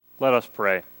Let us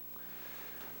pray.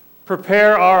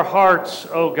 Prepare our hearts,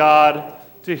 O God,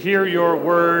 to hear your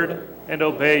word and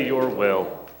obey your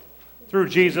will. Through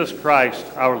Jesus Christ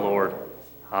our Lord.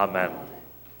 Amen.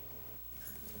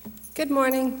 Good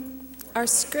morning. Our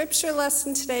scripture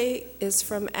lesson today is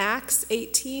from Acts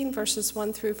 18, verses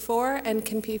 1 through 4, and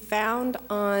can be found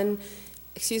in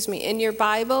your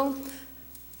Bible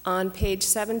on page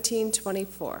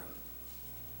 1724.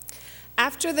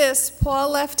 After this,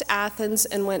 Paul left Athens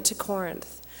and went to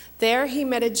Corinth. There he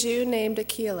met a Jew named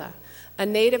Aquila, a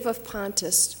native of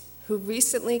Pontus, who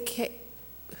recently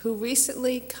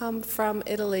come from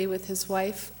Italy with his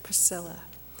wife Priscilla,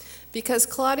 because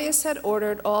Claudius had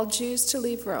ordered all Jews to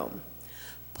leave Rome.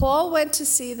 Paul went to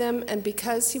see them, and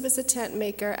because he was a tent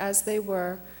maker as they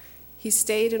were, he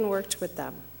stayed and worked with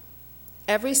them.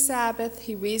 Every Sabbath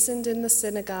he reasoned in the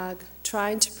synagogue,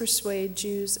 trying to persuade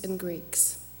Jews and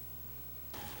Greeks.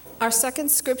 Our second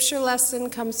scripture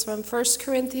lesson comes from 1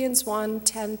 Corinthians 1,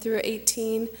 10 through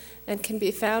 18, and can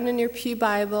be found in your Pew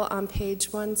Bible on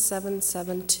page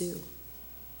 1772.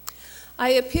 I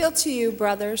appeal to you,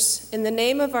 brothers, in the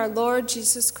name of our Lord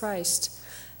Jesus Christ,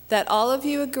 that all of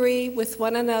you agree with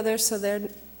one another so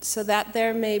that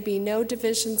there may be no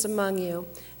divisions among you,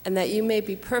 and that you may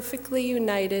be perfectly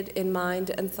united in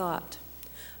mind and thought.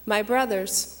 My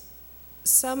brothers,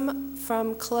 some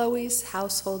from Chloe's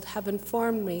household have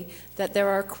informed me that there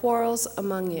are quarrels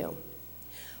among you.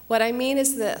 What I mean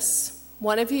is this: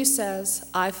 one of you says,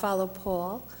 I follow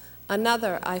Paul,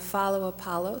 another, I follow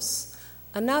Apollos,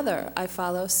 another, I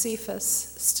follow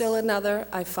Cephas, still another,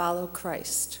 I follow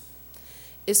Christ.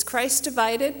 Is Christ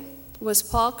divided? Was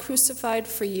Paul crucified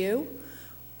for you?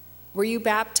 Were you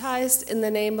baptized in the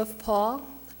name of Paul?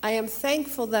 I am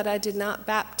thankful that I did not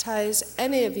baptize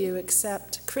any of you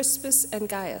except Crispus and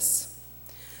Gaius.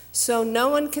 So no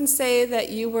one can say that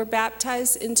you were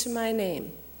baptized into my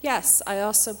name. Yes, I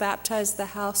also baptized the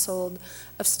household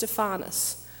of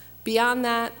Stephanas. Beyond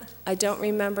that, I don't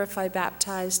remember if I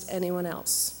baptized anyone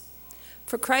else.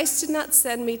 For Christ did not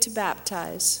send me to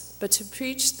baptize, but to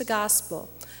preach the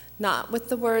gospel, not with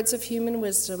the words of human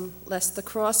wisdom, lest the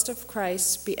cross of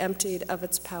Christ be emptied of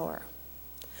its power.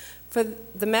 For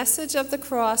the message of the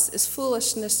cross is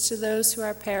foolishness to those who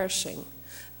are perishing,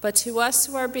 but to us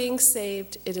who are being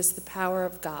saved, it is the power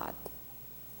of God.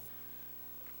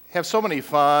 Have so many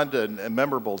fond and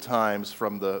memorable times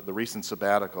from the recent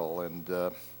sabbatical,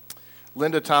 and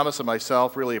Linda, Thomas, and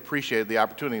myself really appreciated the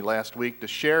opportunity last week to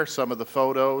share some of the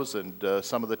photos and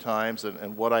some of the times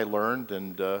and what I learned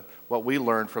and what we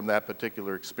learned from that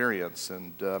particular experience.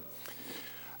 And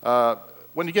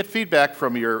when you get feedback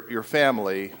from your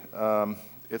family,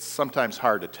 it's sometimes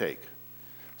hard to take.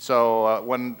 So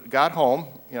when I got home,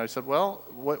 I said, well,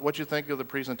 what'd you think of the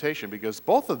presentation? Because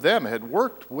both of them had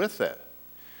worked with it.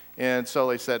 And so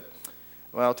they said,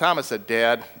 well, Thomas said,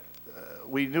 Dad,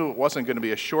 we knew it wasn't going to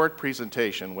be a short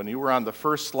presentation when you were on the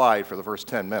first slide for the first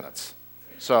 10 minutes.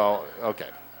 So, okay.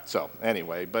 So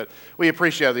anyway, but we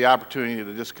appreciate the opportunity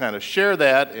to just kind of share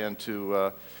that and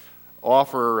to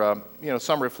offer,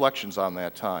 some reflections on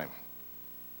that time.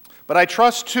 But I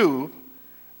trust, too,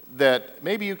 that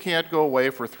maybe you can't go away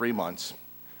for 3 months,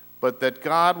 but that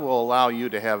God will allow you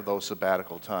to have those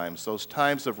sabbatical times, those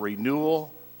times of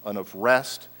renewal and of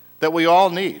rest that we all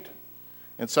need.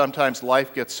 And sometimes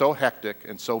life gets so hectic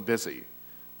and so busy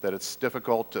that it's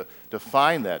difficult to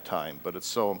find that time, but it's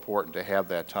so important to have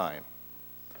that time.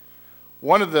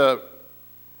 One of the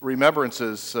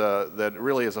remembrances that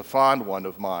really is a fond one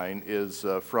of mine is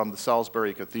from the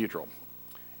Salisbury Cathedral.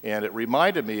 And it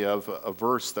reminded me of a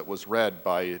verse that was read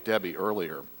by Debbie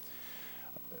earlier.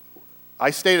 I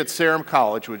stayed at Sarum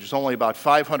College, which is only about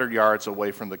 500 yards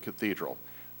away from the cathedral.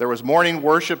 There was morning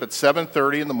worship at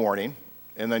 7:30 in the morning,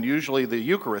 and then usually the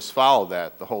Eucharist followed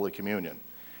that, the Holy Communion.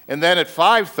 And then at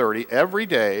 5:30 every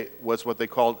day was what they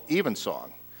called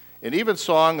evensong. And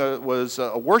evensong was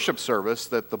a worship service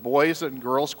that the boys and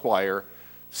girls choir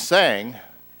sang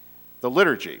the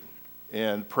liturgy.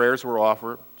 And prayers were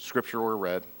offered, scripture were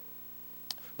read.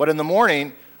 But in the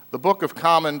morning, the Book of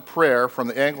Common Prayer from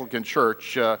the Anglican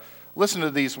Church, listen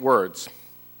to these words.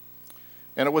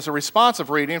 And it was a responsive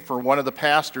reading for one of the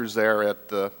pastors there at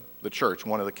the church,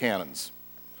 one of the canons.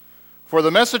 For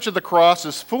the message of the cross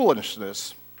is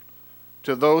foolishness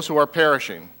to those who are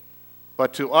perishing,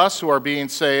 but to us who are being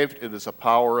saved, it is a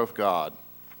power of God.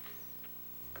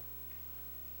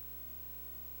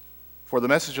 For the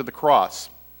message of the cross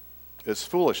is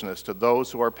foolishness to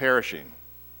those who are perishing,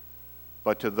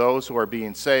 but to those who are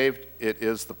being saved, it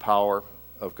is the power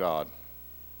of God.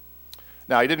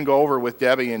 Now, I didn't go over with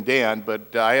Debbie and Dan,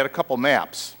 but I had a couple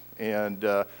maps. And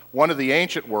one of the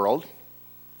ancient world,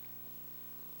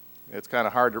 It's kind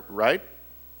of hard to, right?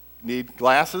 Need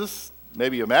glasses,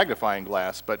 maybe a magnifying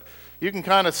glass, but you can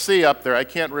kind of see up there. I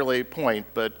can't really point,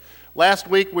 but last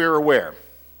week we were where?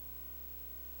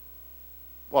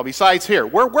 Well, besides here,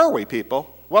 where were we,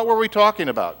 people? What were we talking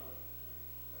about?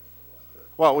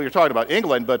 Well, we were talking about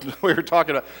England, but we were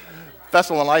talking about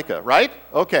Thessalonica, right?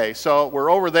 Okay, so we're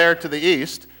over there to the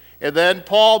east, and then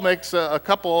Paul makes a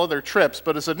couple other trips,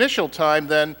 but his initial time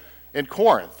then in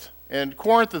Corinth. And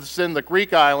Corinth is in the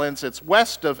Greek islands. It's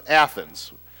west of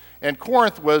Athens. And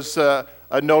Corinth was a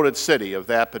noted city of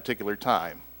that particular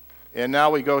time. And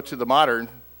now we go to the modern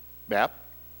map.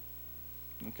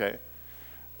 Okay.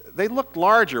 They looked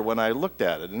larger when I looked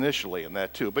at it initially in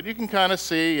that too. But you can kind of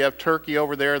see you have Turkey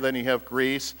over there, then you have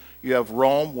Greece, you have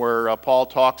Rome where Paul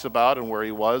talks about and where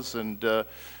he was. And,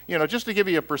 just to give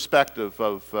you a perspective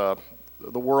of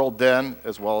the world then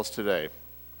as well as today.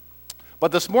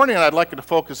 But this morning I'd like to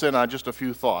focus in on just a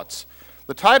few thoughts.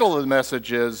 The title of the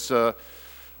message is The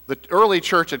Early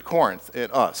Church at Corinth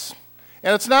and Us.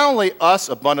 And it's not only us,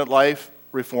 Abundant Life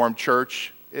Reformed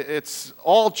Church, it's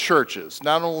all churches,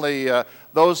 not only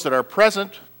those that are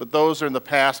present, but those that are in the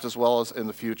past as well as in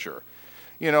the future.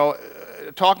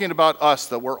 Talking about us,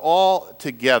 that we're all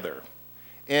together.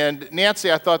 And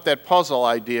Nancy, I thought that puzzle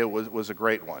idea was a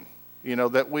great one.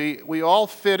 That we all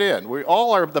fit in. We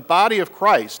all are the body of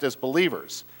Christ as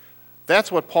believers.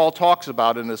 That's what Paul talks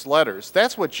about in his letters.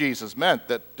 That's what Jesus meant,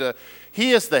 that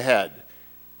he is the head.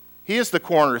 He is the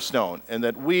cornerstone, and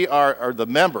that we are the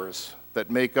members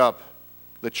that make up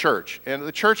the church. And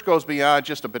the church goes beyond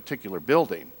just a particular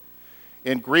building.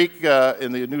 In Greek,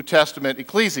 in the New Testament,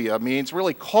 ecclesia means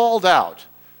really called out.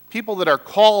 People that are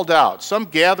called out. Some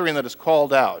gathering that is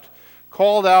called out.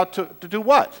 Called out to do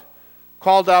what?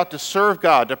 Called out to serve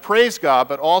God, to praise God,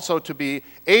 but also to be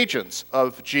agents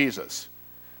of Jesus.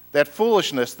 That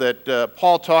foolishness that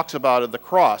Paul talks about at the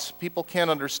cross, people can't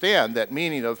understand that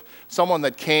meaning of someone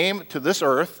that came to this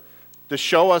earth to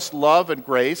show us love and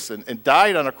grace and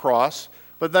died on a cross,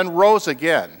 but then rose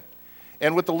again.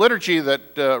 And with the liturgy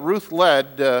that Ruth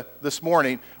led this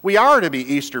morning, we are to be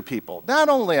Easter people, not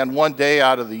only on one day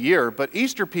out of the year, but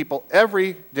Easter people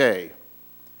every day.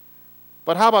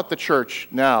 But how about the church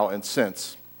now and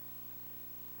since?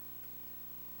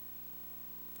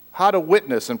 How to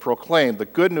witness and proclaim the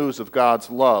good news of God's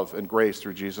love and grace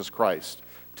through Jesus Christ.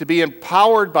 To be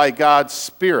empowered by God's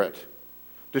Spirit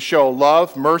to show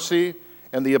love, mercy,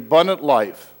 and the abundant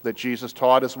life that Jesus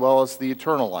taught, as well as the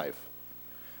eternal life.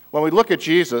 When we look at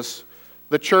Jesus,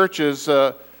 the church is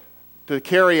to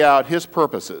carry out his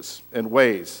purposes and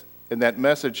ways, and that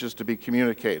message is to be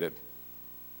communicated.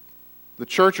 The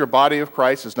church or body of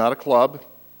Christ is not a club,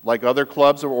 like other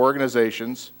clubs or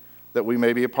organizations that we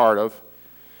may be a part of.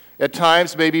 At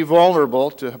times may be vulnerable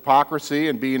to hypocrisy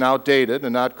and being outdated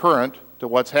and not current to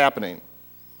what's happening.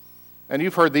 And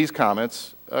you've heard these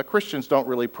comments. Christians don't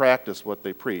really practice what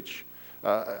they preach.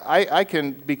 I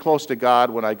can be close to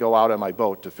God when I go out on my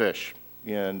boat to fish.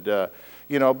 And,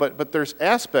 but there's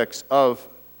aspects of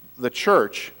the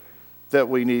church that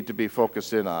we need to be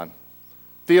focused in on.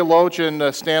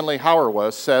 Theologian Stanley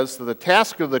Hauerwas says that the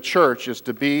task of the church is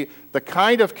to be the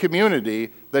kind of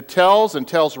community that tells and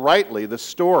tells rightly the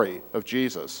story of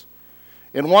Jesus.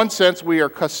 In one sense, we are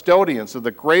custodians of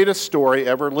the greatest story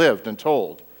ever lived and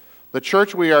told. The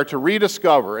church we are to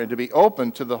rediscover and to be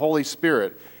open to the Holy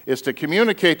Spirit is to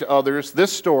communicate to others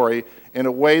this story in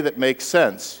a way that makes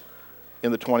sense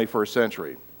in the 21st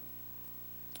century.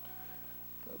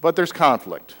 But there's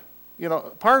conflict.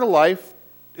 Part of life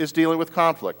is dealing with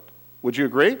conflict. Would you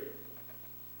agree?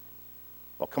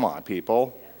 Well, come on,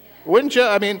 people. Wouldn't you?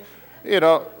 I mean,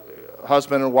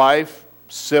 husband and wife,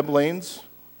 siblings,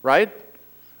 right?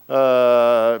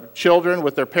 Children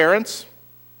with their parents,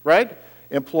 right?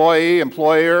 Employee,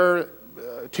 employer,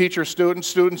 teacher,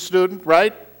 student,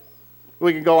 right?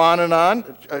 We can go on and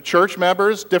on. Church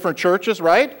members, different churches,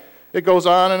 right? It goes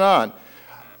on and on.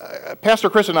 Pastor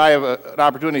Chris and I have an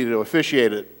opportunity to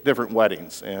officiate at different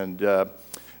weddings, and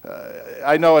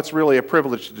I know it's really a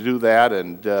privilege to do that,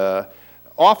 and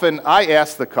often I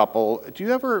ask the couple, do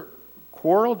you ever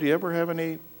quarrel? Do you ever have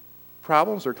any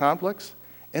problems or conflicts?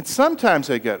 And sometimes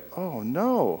they get, oh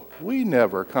no, we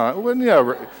never.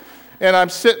 And I'm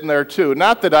sitting there too.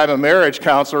 Not that I'm a marriage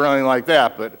counselor or anything like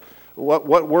that, but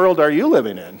what world are you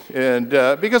living in? And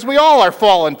because we all are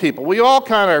fallen people. We all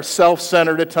kind of are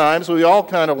self-centered at times. We all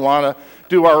kind of want to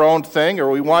do our own thing,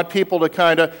 or we want people to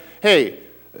kind of, hey,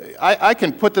 I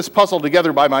can put this puzzle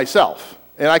together by myself,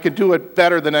 and I can do it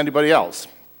better than anybody else.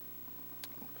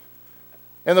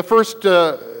 And the first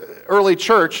early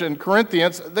church in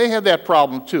Corinthians, they had that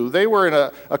problem too. They were in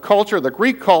a culture, the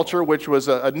Greek culture, which was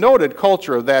a noted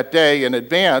culture of that day in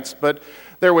advance, but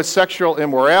there was sexual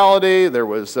immorality, there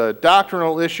was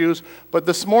doctrinal issues, but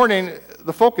this morning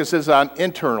the focus is on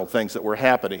internal things that were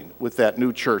happening with that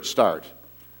new church start.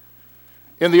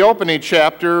 In the opening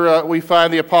chapter, we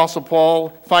find the Apostle Paul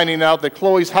finding out that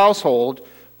Chloe's household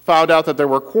found out that there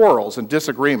were quarrels and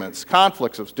disagreements,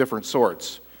 conflicts of different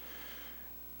sorts.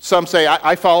 Some say,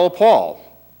 I follow Paul,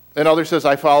 and others says,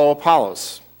 I follow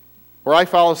Apollos, or I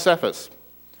follow Cephas,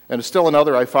 and still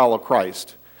another, I follow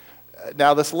Christ.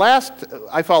 Now, this last,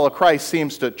 I follow Christ,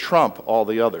 seems to trump all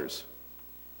the others.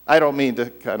 I don't mean to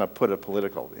kind of put it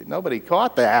political. Nobody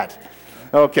caught that.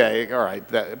 Okay, all right.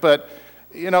 But,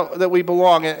 that we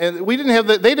belong. And they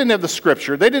didn't have the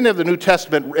Scripture. They didn't have the New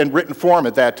Testament in written form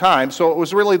at that time. So it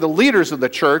was really the leaders of the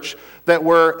church that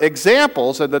were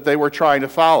examples and that they were trying to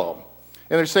follow.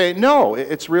 And they're saying, no,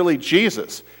 it's really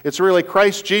Jesus. It's really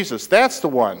Christ Jesus. That's the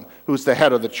one who's the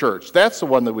head of the church. That's the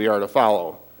one that we are to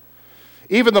follow.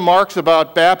 Even the marks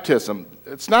about baptism,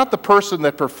 it's not the person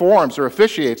that performs or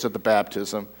officiates at the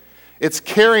baptism. It's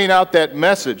carrying out that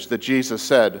message that Jesus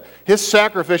said, his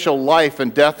sacrificial life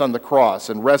and death on the cross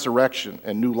and resurrection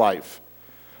and new life.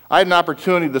 I had an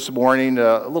opportunity this morning,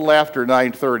 a little after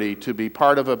 9:30, to be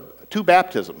part of 2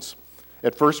 baptisms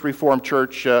at First Reformed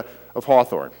Church of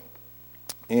Hawthorne.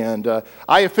 And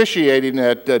I officiated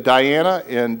at Diana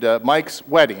and Mike's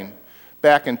wedding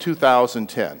back in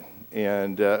 2010.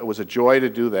 And it was a joy to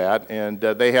do that. And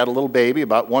they had a little baby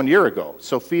about 1 year ago,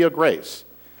 Sophia Grace.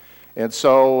 And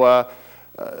so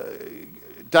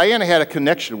Diana had a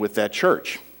connection with that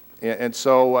church. And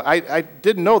so I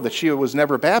didn't know that she was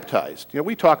never baptized.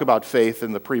 We talk about faith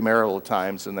in the premarital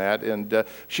times and that, and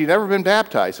she'd never been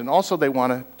baptized. And also they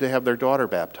wanted to have their daughter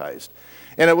baptized.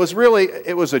 And it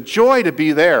was a joy to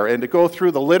be there and to go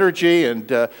through the liturgy and,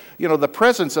 the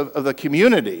presence of the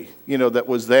community, that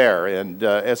was there and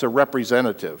as a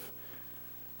representative.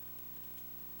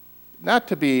 Not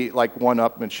to be like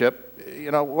one-upmanship,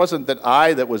 it wasn't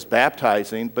that was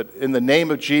baptizing, but in the name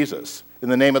of Jesus, in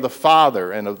the name of the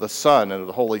Father and of the Son and of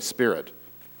the Holy Spirit.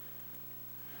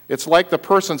 It's like the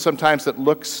person sometimes that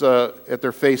looks at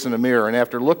their face in a mirror and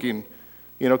after looking,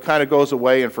 kind of goes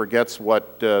away and forgets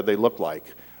what they look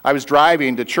like. I was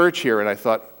driving to church here and I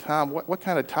thought, Tom, what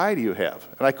kind of tie do you have?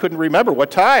 And I couldn't remember what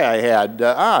tie I had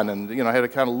on, and I had to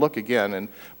kind of look again.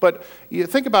 But you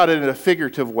think about it in a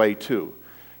figurative way too.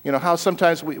 How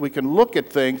sometimes we can look at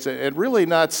things and really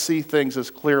not see things as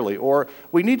clearly, or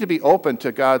we need to be open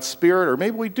to God's Spirit, or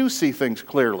maybe we do see things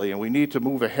clearly and we need to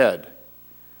move ahead.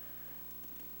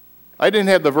 I didn't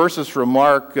have the verses from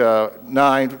Mark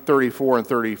 9, 34 and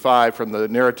 35 from the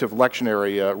narrative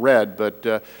lectionary read,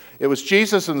 but it was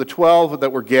Jesus and the 12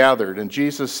 that were gathered, and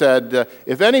Jesus said,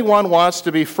 if anyone wants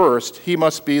to be first, he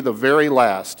must be the very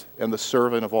last and the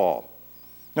servant of all.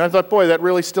 And I thought, boy, that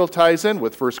really still ties in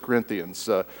with 1 Corinthians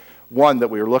 1 that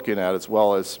we were looking at, as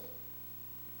well as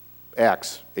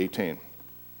Acts 18.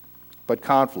 But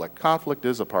conflict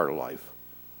is a part of life.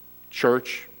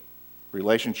 Church,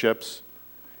 relationships,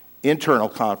 internal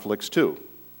conflicts too,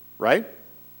 right?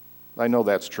 I know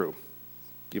that's true.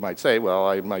 You might say, well,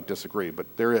 I might disagree,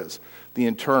 but there is. The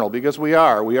internal, because we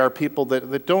are people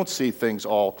that don't see things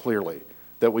all clearly,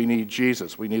 that we need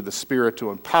Jesus. We need the Spirit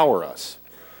to empower us.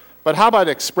 But how about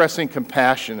expressing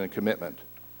compassion and commitment?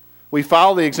 We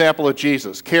follow the example of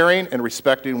Jesus, caring and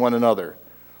respecting one another.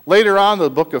 Later on in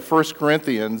the book of 1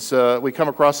 Corinthians, we come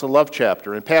across the love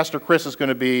chapter, and Pastor Chris is going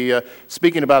to be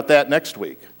speaking about that next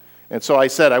week. And so I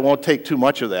said I won't take too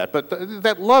much of that. But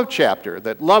that love chapter,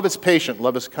 that love is patient,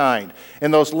 love is kind.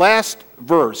 And those last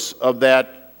verse of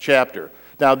that chapter.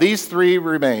 Now these 3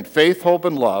 remain, faith, hope,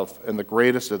 and love, and the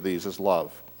greatest of these is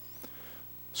love.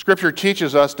 Scripture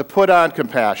teaches us to put on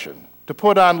compassion, to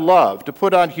put on love, to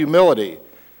put on humility,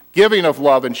 giving of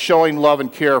love and showing love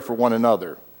and care for one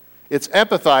another. It's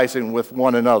empathizing with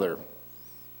one another.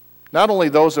 Not only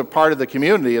those who are part of the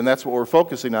community, and that's what we're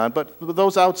focusing on, but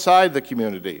those outside the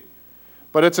community.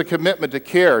 But it's a commitment to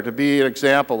care, to be an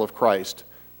example of Christ,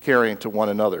 caring to one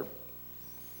another.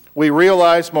 We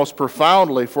realize most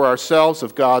profoundly for ourselves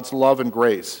of God's love and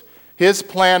grace, His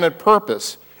plan and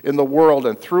purpose in the world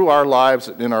and through our lives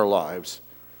and in our lives,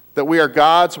 that we are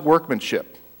God's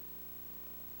workmanship,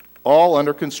 all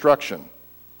under construction,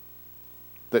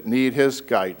 that need His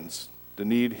guidance, that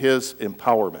need His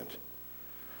empowerment.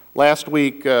 Last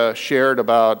week shared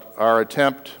about our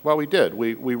attempt, well, we did.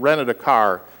 We rented a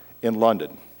car in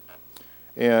London.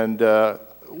 And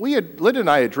Linda and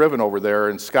I had driven over there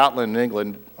in Scotland and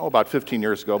England, about 15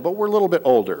 years ago, but we're a little bit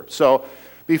older. So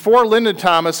before Linda and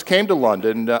Thomas came to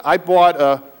London, I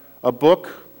bought a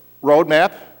book road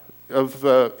map of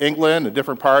England and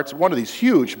different parts, one of these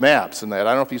huge maps and that.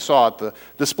 I don't know if you saw it. The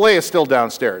display is still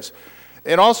downstairs.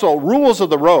 And also rules of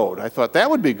the road. I thought that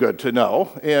would be good to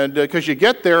know, and because you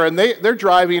get there and they're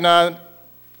driving on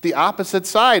the opposite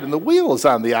side, and the wheel is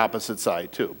on the opposite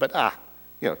side too. But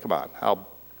come on, how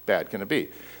bad can it be?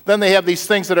 Then they have these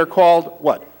things that are called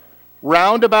what?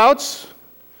 Roundabouts.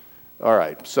 All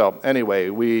right. So anyway,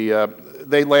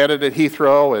 they landed at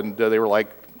Heathrow, and they were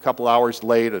like a couple hours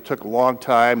late. It took a long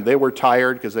time. They were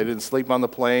tired because they didn't sleep on the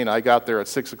plane. I got there at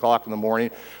 6 o'clock in the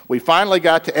morning. We finally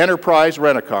got to Enterprise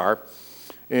Rent-A-Car,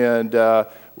 and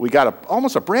we got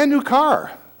almost a brand new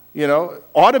car,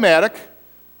 automatic.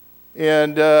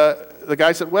 And the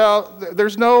guy said, well,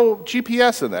 there's no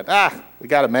GPS in that. We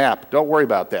got a map. Don't worry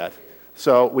about that.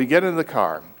 So we get in the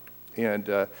car,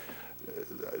 and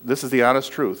this is the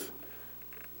honest truth.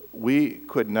 We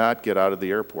could not get out of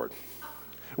the airport.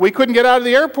 We couldn't get out of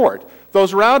the airport.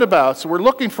 Those roundabouts, we're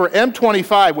looking for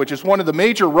M25, which is one of the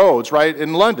major roads, right,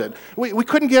 in London. We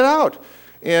couldn't get out.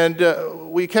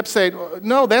 And we kept saying,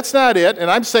 no, that's not it.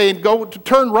 And I'm saying,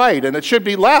 turn right, and it should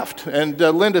be left. And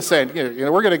Linda's saying,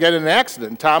 we're going to get in an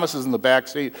accident. And Thomas is in the back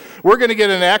seat. We're going to get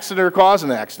in an accident or cause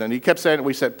an accident. He kept saying,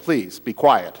 we said, please, be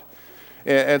quiet.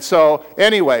 And so,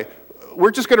 anyway,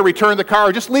 we're just going to return the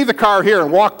car, just leave the car here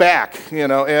and walk back,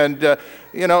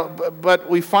 but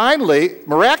we finally,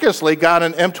 miraculously, got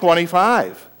an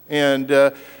M25.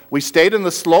 And we stayed in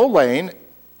the slow lane,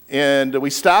 and we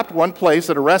stopped one place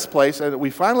at a rest place, and we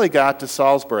finally got to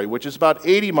Salisbury, which is about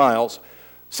 80 miles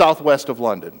southwest of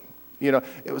London. It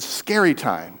was a scary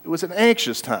time. It was an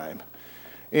anxious time.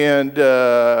 And,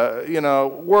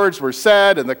 words were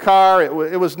said in the car.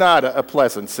 It was not a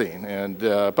pleasant scene.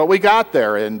 But we got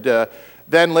there, and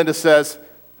then Linda says,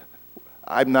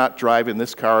 I'm not driving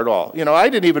this car at all. I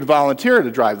didn't even volunteer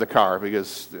to drive the car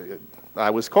because I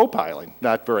was co-piloting,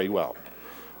 not very well.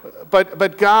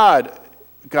 But God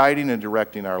guiding and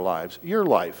directing our lives, your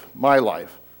life, my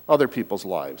life, other people's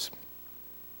lives.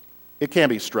 It can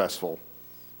be stressful,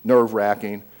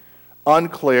 nerve-wracking,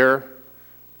 unclear.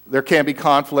 There can be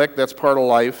conflict, that's part of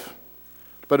life,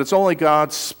 but it's only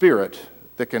God's Spirit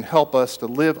that can help us to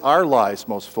live our lives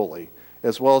most fully,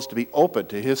 as well as to be open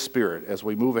to His Spirit as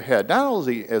we move ahead, not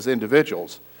only as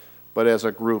individuals, but as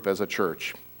a group, as a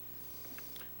church.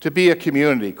 To be a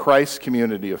community, Christ's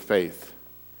community of faith.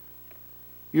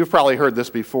 You've probably heard this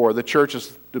before. The church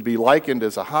is to be likened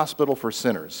as a hospital for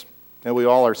sinners, and we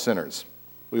all are sinners.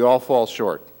 We all fall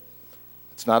short.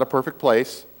 It's not a perfect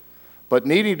place, but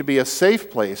needing to be a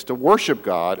safe place to worship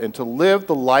God and to live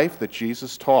the life that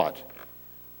Jesus taught.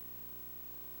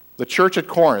 The church at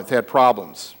Corinth had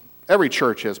problems. Every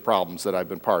church has problems that I've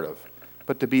been part of.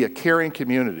 But to be a caring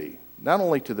community, not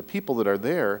only to the people that are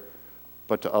there,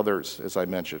 but to others, as I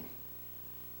mentioned.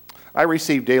 I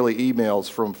receive daily emails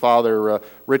from Father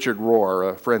Richard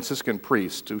Rohr, a Franciscan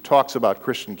priest, who talks about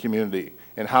Christian community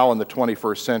and how in the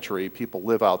 21st century people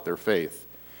live out their faith.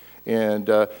 And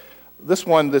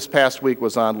this past week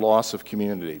was on loss of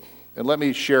community. And let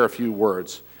me share a few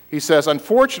words. He says,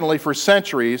 unfortunately for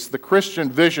centuries, the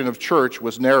Christian vision of church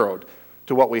was narrowed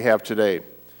to what we have today.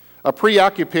 A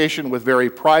preoccupation with very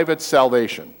private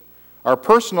salvation. Our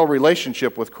personal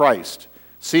relationship with Christ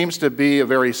seems to be a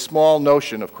very small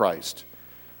notion of Christ.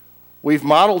 We've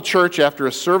modeled church after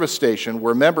a service station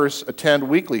where members attend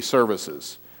weekly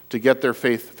services to get their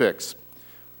faith fix.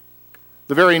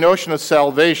 The very notion of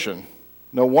salvation,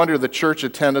 no wonder the church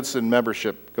attendance and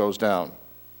membership goes down.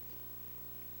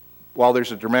 While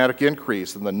there's a dramatic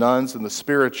increase in the nuns and the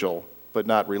spiritual, but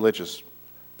not religious,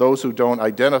 those who don't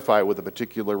identify with a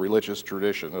particular religious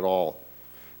tradition at all.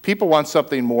 People want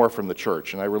something more from the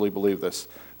church, and I really believe this.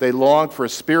 They long for a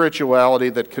spirituality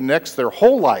that connects their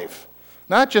whole life,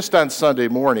 not just on Sunday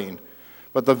morning,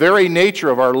 but the very nature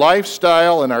of our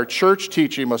lifestyle and our church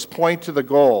teaching must point to the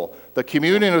goal, the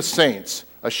communion of saints,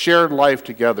 a shared life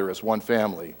together as one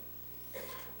family.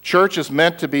 Church is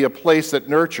meant to be a place that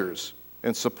nurtures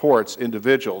and supports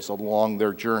individuals along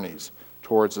their journeys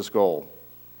towards this goal.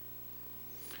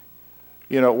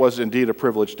 It was indeed a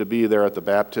privilege to be there at the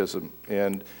baptism,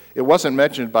 and it wasn't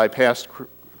mentioned by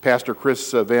Pastor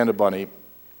Chris Vandebunny.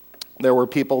 There were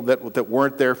people that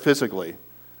weren't there physically,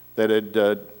 that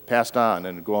had passed on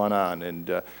and gone on,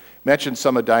 and mentioned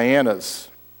some of Diana's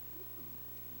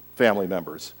family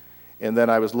members. And then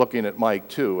I was looking at Mike,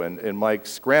 too, and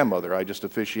Mike's grandmother. I just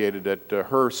officiated at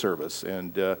her service.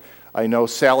 And I know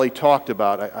Sally talked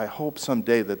about, I hope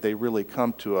someday that they really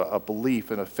come to a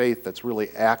belief and a faith that's really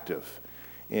active.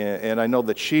 And I know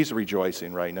that she's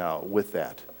rejoicing right now with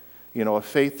that. A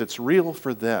faith that's real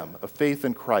for them, a faith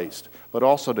in Christ, but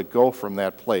also to go from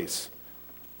that place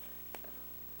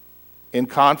in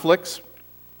conflicts,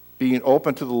 being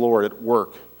open to the Lord at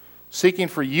work, seeking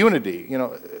for unity.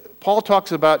 Paul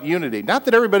talks about unity. Not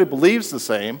that everybody believes the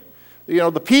same.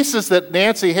 The pieces that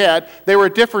Nancy had, they were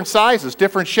different sizes,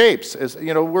 different shapes.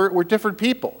 We're different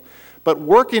people. But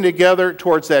working together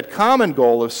towards that common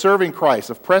goal of serving Christ,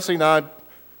 of pressing on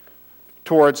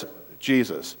towards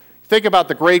Jesus. Think about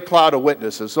the great cloud of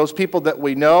witnesses, those people that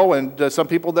we know and some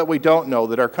people that we don't know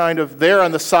that are kind of there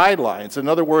on the sidelines. In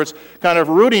other words, kind of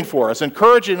rooting for us,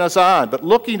 encouraging us on, but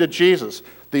looking to Jesus,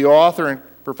 the author and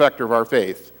perfecter of our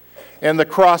faith. And the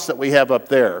cross that we have up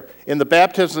there. In the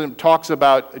baptism, it talks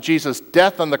about Jesus'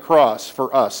 death on the cross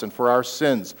for us and for our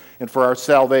sins and for our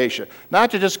salvation.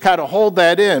 Not to just kind of hold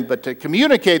that in, but to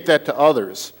communicate that to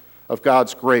others of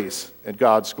God's grace and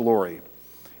God's glory.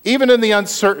 Even in the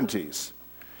uncertainties,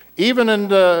 even in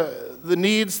the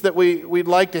needs that we'd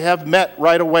like to have met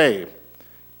right away,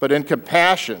 but in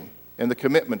compassion and the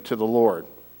commitment to the Lord,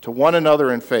 to one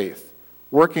another in faith,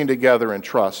 working together in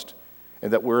trust,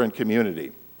 and that we're in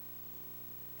community.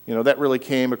 That really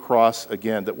came across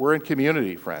again, that we're in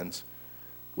community, friends.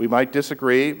 We might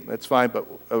disagree, that's fine, but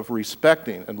of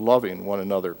respecting and loving one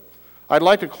another. I'd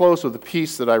like to close with a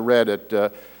piece that I read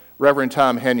at Reverend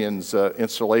Tom Henyon's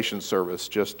installation service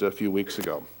just a few weeks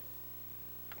ago.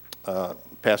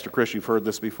 Pastor Chris, you've heard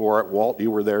this before. Walt, you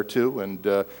were there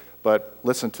too, but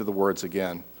listen to the words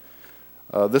again.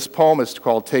 This poem is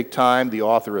called Take Time. The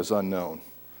author is unknown.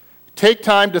 Take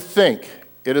time to think.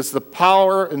 It is the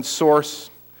power and source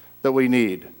that we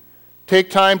need.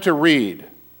 Take time to read.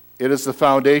 It is the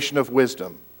foundation of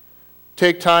wisdom.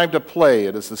 Take time to play.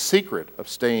 It is the secret of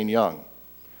staying young.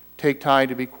 Take time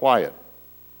to be quiet.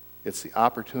 It's the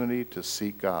opportunity to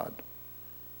seek God.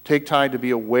 Take time to be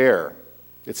aware.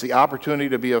 It's the opportunity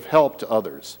to be of help to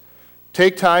others.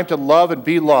 Take time to love and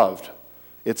be loved.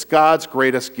 It's God's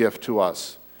greatest gift to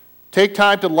us. Take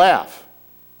time to laugh.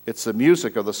 It's the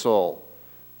music of the soul.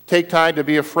 Take time to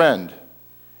be a friend.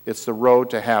 It's the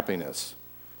road to happiness.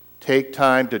 Take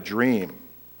time to dream.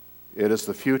 It is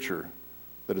the future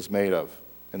that is made of.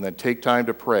 And then take time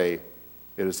to pray.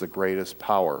 It is the greatest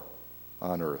power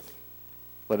on earth.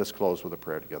 Let us close with a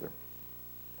prayer together.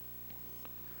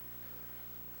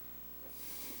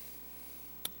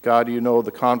 God, you know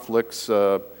the conflicts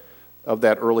of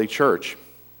that early church.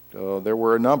 There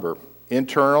were a number,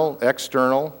 internal,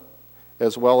 external,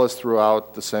 as well as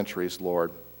throughout the centuries,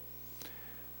 Lord.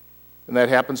 And that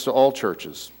happens to all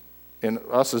churches, and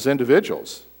us as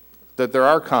individuals, that there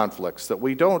are conflicts, that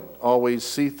we don't always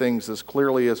see things as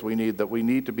clearly as we need, that we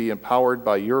need to be empowered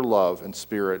by your love and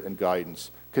spirit and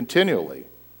guidance continually,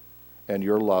 and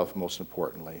your love most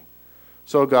importantly.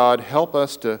 So God, help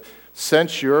us to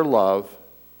sense your love,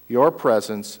 your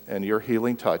presence, and your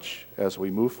healing touch as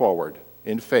we move forward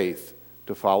in faith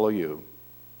to follow you.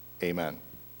 Amen.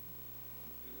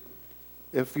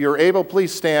 If you're able,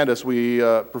 please stand as we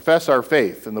profess our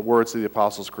faith in the words of the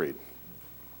Apostles' Creed.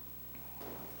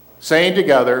 Saying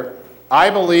together, I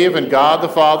believe in God the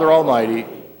Father Almighty,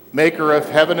 maker of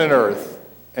heaven and earth,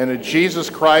 and in Jesus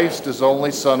Christ, his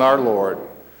only Son, our Lord,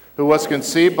 who was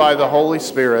conceived by the Holy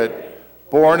Spirit,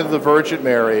 born of the Virgin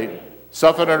Mary,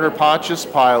 suffered under Pontius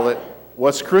Pilate,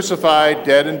 was crucified,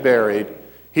 dead, and buried.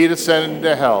 He descended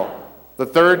into hell. The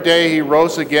third day he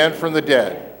rose again from the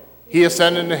dead. He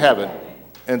ascended into heaven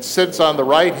and sits on the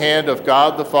right hand of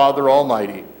God the Father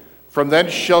Almighty. From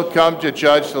thence shall come to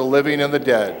judge the living and the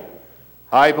dead.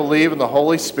 I believe in the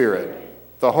Holy Spirit,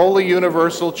 the holy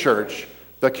universal church,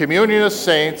 the communion of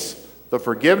saints, the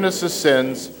forgiveness of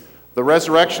sins, the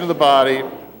resurrection of the body,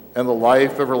 and the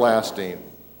life everlasting.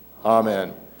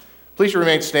 Amen. Please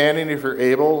remain standing if you're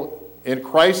able. In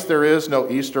Christ there is no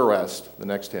Easter rest. The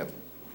next hymn.